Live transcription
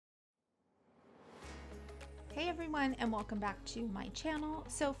Hey everyone, and welcome back to my channel.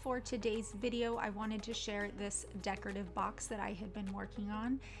 So for today's video, I wanted to share this decorative box that I had been working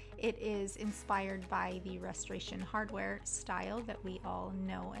on. It is inspired by the Restoration Hardware style that we all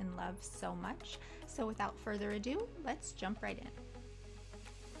know and love so much. So without further ado, let's jump right in.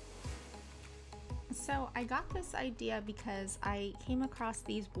 So I got this idea because I came across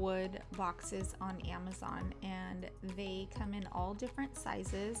these wood boxes on Amazon, and they come in all different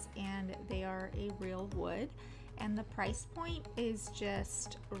sizes and they are a real wood, and the price point is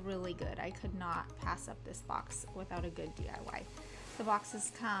just really good. I could not pass up this box without a good DIY. The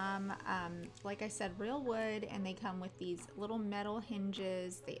boxes come, like I said, real wood, and they come with these little metal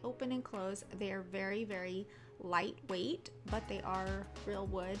hinges. They open and close. They are very, very lightweight, but they are real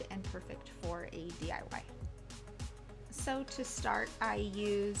wood and perfect for a DIY. So to start, I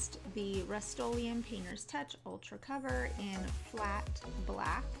used the Rust-Oleum Painter's Touch Ultra Cover in flat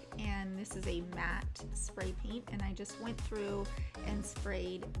black, and this is a matte spray paint, and I just went through and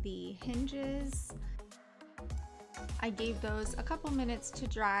sprayed the hinges. I gave those a couple minutes to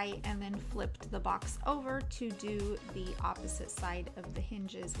dry and then flipped the box over to do the opposite side of the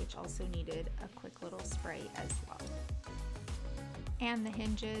hinges, which also needed a quick little spray as well. And the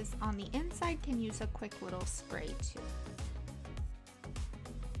hinges on the inside can use a quick little spray too.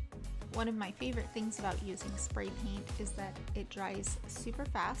 One of my favorite things about using spray paint is that it dries super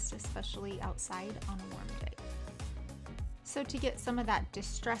fast, especially outside on a warm day. So to get some of that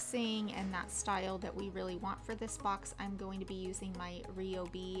distressing and that style that we really want for this box, I'm going to be using my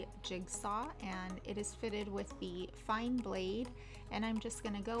Ryobi jigsaw, and it is fitted with the fine blade, and I'm just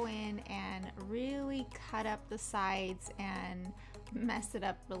going to go in and really cut up the sides and mess it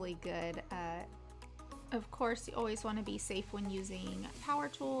up really good. Of course, you always want to be safe when using power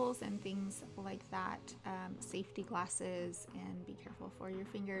tools and things like that, safety glasses, and be careful for your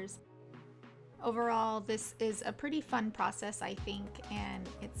fingers. Overall, this is a pretty fun process, I think, and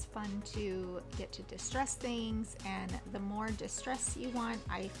it's fun to get to distress things, and the more distress you want,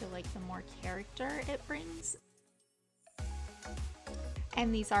 I feel like the more character it brings.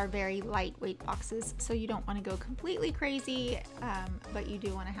 And these are very lightweight boxes, so you don't want to go completely crazy, but you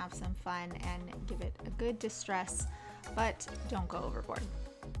do want to have some fun and give it a good distress, but don't go overboard.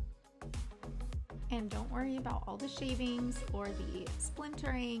 And don't worry about all the shavings or the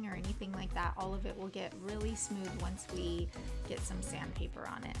splintering or anything like that. All of it will get really smooth once we get some sandpaper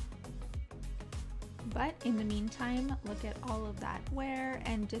on it. But in the meantime, look at all of that wear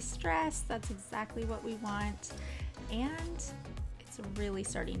and distress. That's exactly what we want. And it's really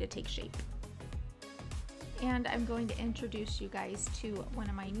starting to take shape. And I'm going to introduce you guys to one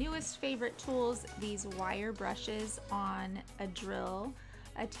of my newest favorite tools, these wire brushes on a drill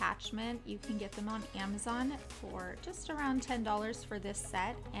attachment. You can get them on Amazon for just around $10 for this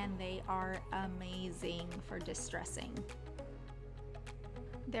set, and they are amazing for distressing.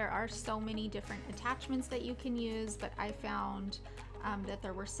 There are so many different attachments that you can use, but I found that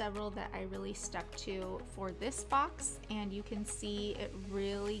there were several that I really stuck to for this box, and you can see it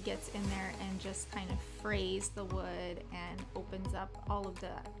really gets in there and just kind of frays the wood and opens up all of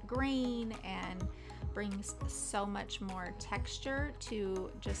the grain and brings so much more texture to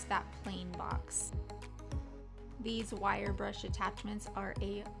just that plain box. These wire brush attachments are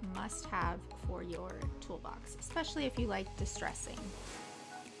a must-have for your toolbox, especially if you like distressing.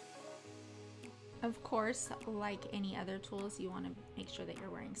 Of course, like any other tools, you want to make sure that you're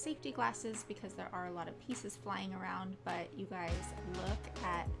wearing safety glasses because there are a lot of pieces flying around, but you guys, look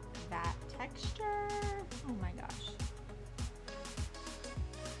at that texture. Oh my gosh.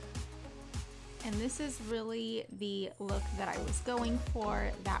 And this is really the look that I was going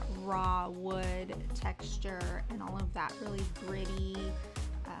for, that raw wood texture and all of that really gritty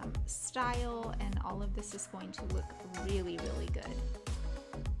style, and all of this is going to look really, really good.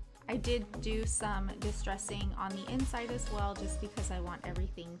 I did do some distressing on the inside as well, just because I want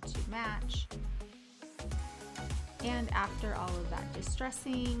everything to match. And after all of that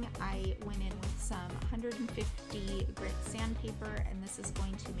distressing, I went in with some 150 grit sandpaper, and this is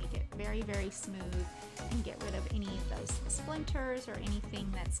going to make it very, very smooth and get rid of any of those splinters or anything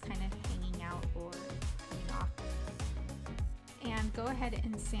that's kind of hanging out or coming off. And go ahead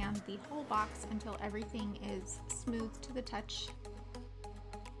and sand the whole box until everything is smooth to the touch.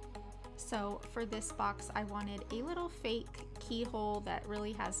 So for this box, I wanted a little fake keyhole that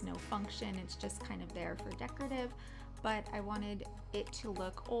really has no function. It's just kind of there for decorative, but I wanted it to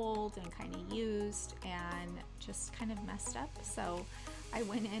look old and kind of used and just kind of messed up. So I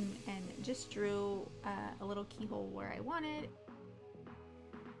went in and just drew a little keyhole where I wanted.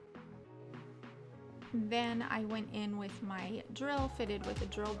 Then I went in with my drill fitted with a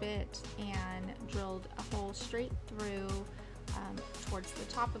drill bit and drilled a hole straight through towards the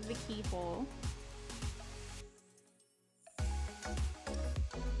top of the keyhole.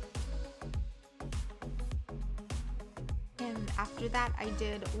 And after that I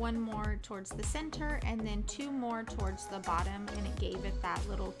did one more towards the center and then two more towards the bottom, and it gave it that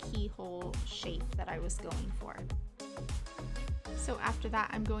little keyhole shape that I was going for. So after that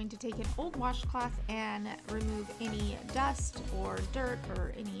I'm going to take an old washcloth and remove any dust or dirt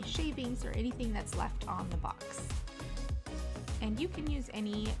or any shavings or anything that's left on the box. And you can use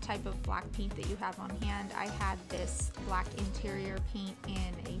any type of black paint that you have on hand. I had this black interior paint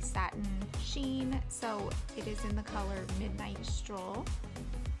in a satin sheen, so it is in the color Midnight Stroll.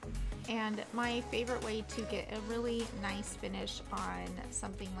 And my favorite way to get a really nice finish on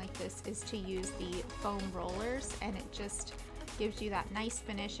something like this is to use the foam rollers, and it just gives you that nice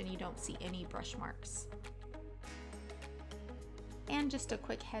finish and you don't see any brush marks. And just a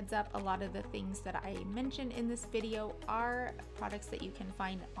quick heads up, a lot of the things that I mentioned in this video are products that you can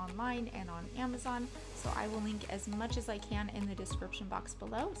find online and on Amazon, so I will link as much as I can in the description box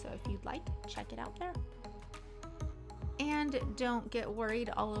below, so if you'd like, check it out there. And don't get worried,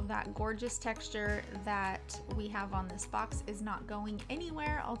 all of that gorgeous texture that we have on this box is not going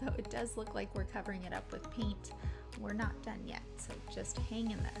anywhere, although it does look like we're covering it up with paint. We're not done yet, so just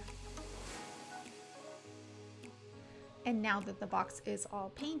hang in there. And now that the box is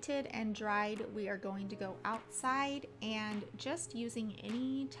all painted and dried, we are going to go outside, and just using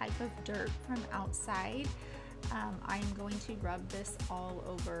any type of dirt from outside, I'm going to rub this all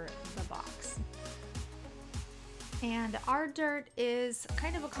over the box. And our dirt is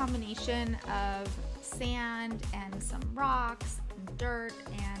kind of a combination of sand and some rocks and dirt,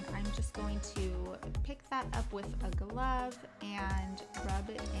 and I'm just going to pick that up with a glove and rub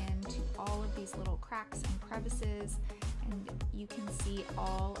it into all of these little cracks and crevices, and you can see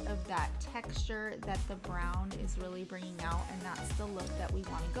all of that texture that the brown is really bringing out, and that's the look that we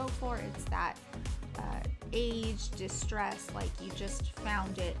want to go for. It's that aged, distressed, like you just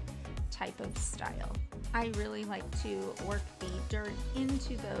found it type of style. I really like to work the dirt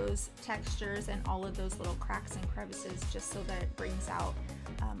into those textures and all of those little cracks and crevices, just so that it brings out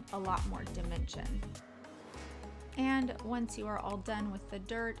a lot more dimension. And once you are all done with the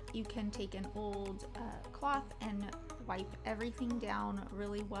dirt, you can take an old cloth and wipe everything down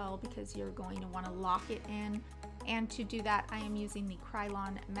really well, because you're going to want to lock it in. And to do that, I am using the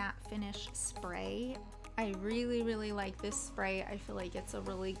Krylon Matte Finish Spray. I really like this spray. I feel like it's a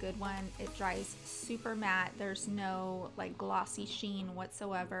really good one. It dries super matte. There's no like glossy sheen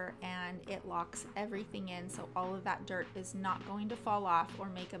whatsoever, and it locks everything in, so all of that dirt is not going to fall off or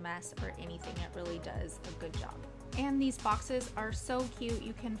make a mess or anything. It really does a good job. And these boxes are so cute.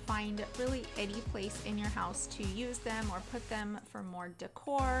 You can find really any place in your house to use them or put them for more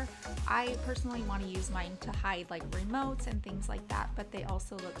decor. I personally want to use mine to hide like remotes and things like that, but they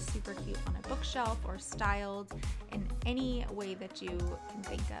also look super cute on a bookshelf or styled in any way that you can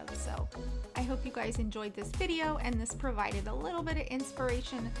think of. So I hope you guys enjoyed this video, and this provided a little bit of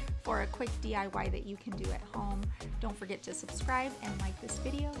inspiration for a quick DIY that you can do at home. Don't forget to subscribe and like this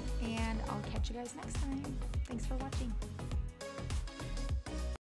video, and I'll catch you guys next time. Thanks for watching.